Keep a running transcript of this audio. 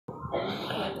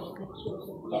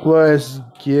Let's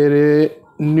get it.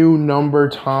 New number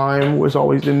time was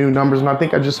always the new numbers, and I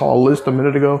think I just saw a list a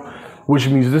minute ago, which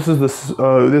means this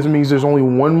means there's only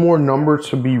one more number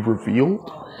to be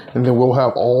revealed, and then we'll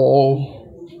have all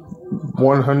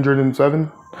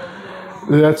 107.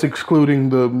 That's excluding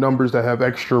the numbers that have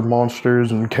extra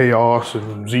monsters and chaos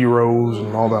and zeros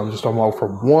and all that. I'm just talking about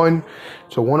from 1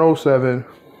 to 107.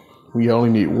 We only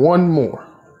need one more.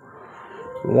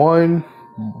 One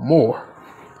more.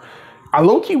 I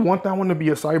low-key want that one to be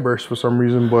a Cyburst for some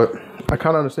reason, but I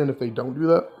kind of understand if they don't do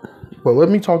that. But let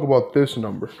me talk about this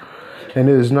number. And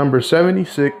it is number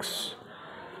 76.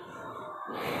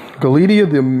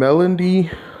 Gladiyell the Melody.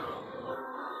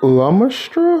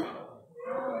 Lumaestra?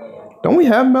 Don't we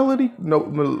have Melody? No,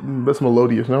 that's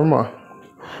Melodious. Never mind.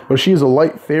 But she is a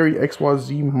light fairy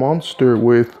XYZ monster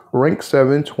with rank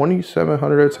 7,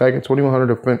 2700 attack, and 2100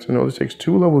 defense. And it only takes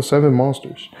 2 level 7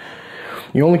 monsters.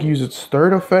 You only can use its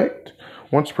third effect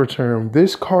once per turn.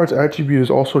 This card's attribute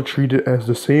is also treated as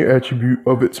the same attribute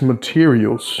of its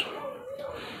materials.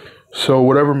 So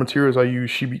whatever materials I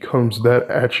use, she becomes that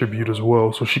attribute as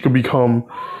well. So she could become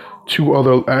 2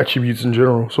 other attributes in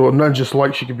general. So not just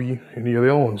light, she could be any of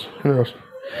the other ones. Yes.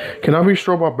 Cannot be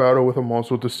destroyed by battle with a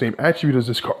monster with the same attribute as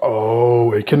this card.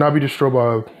 Oh, it cannot be destroyed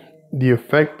by the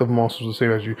effect of monsters with the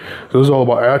same attribute. So this is all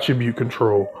about attribute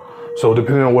control. So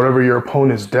depending on whatever your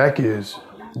opponent's deck is,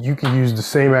 you can use the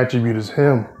same attribute as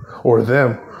him or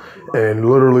them and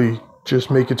literally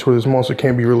just make it to where this monster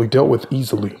can't be really dealt with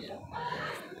easily.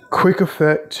 Quick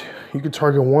effect. You can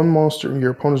target one monster in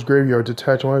your opponent's graveyard to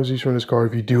attach one of these from this card.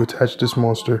 If you do, attach this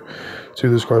monster to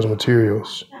this card's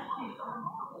materials.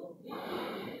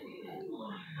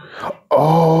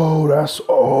 Oh,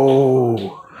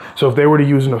 so if they were to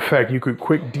use an effect, you could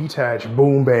quick detach,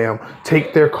 boom, bam,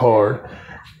 take their card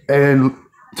and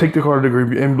take the card to the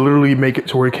graveyard and literally make it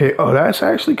to where it can't. Oh, that's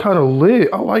actually kind of lit.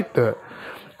 I like that.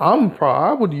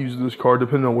 I would use this card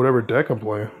depending on whatever deck I'm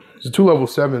playing. It's 2 level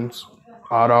 7s.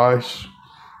 Odd Eyes,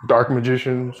 Dark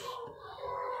Magicians,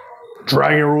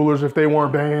 Dragon Rulers if they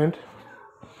weren't banned.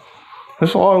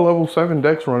 There's a lot of level 7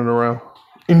 decks running around.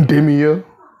 Endemia.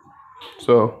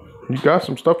 So you got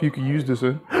some stuff you could use this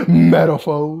in.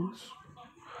 Metaphors.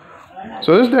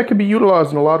 So this deck can be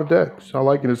utilized in a lot of decks. I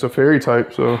like it. It's a fairy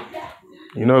type, so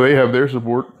you know they have their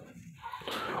support.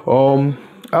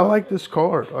 I like this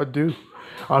card. I do.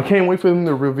 I can't wait for them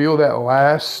to reveal that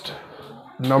last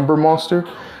number monster.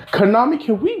 Konami,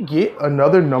 can we get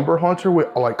another number hunter with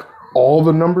like all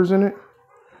the numbers in it?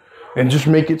 And just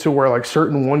make it to where like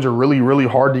certain ones are really, really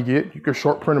hard to get. You can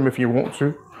short print them if you want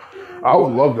to. I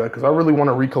would love that because I really want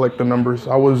to recollect the numbers.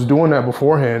 I was doing that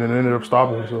beforehand and ended up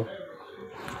stopping, so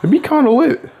it'd be kind of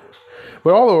lit.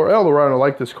 But all around, I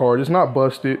like this card. It's not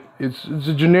busted. It's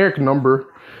a generic number.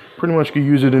 Pretty much could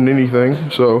use it in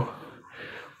anything. So,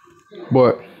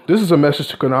 but this is a message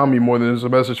to Konami more than it's a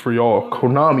message for y'all.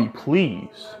 Konami,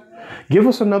 please give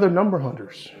us another number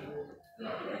hunters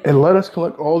and let us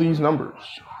collect all these numbers.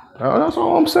 That's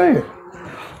all I'm saying.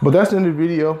 But that's the end of the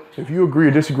video. If you agree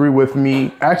or disagree with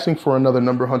me asking for another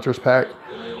number hunters pack,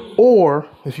 or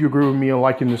if you agree with me on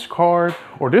liking this card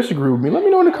or disagree with me, let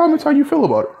me know in the comments how you feel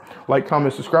about it. Like,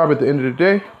 comment, subscribe at the end of the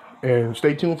day, and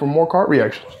stay tuned for more card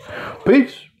reactions.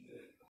 Peace.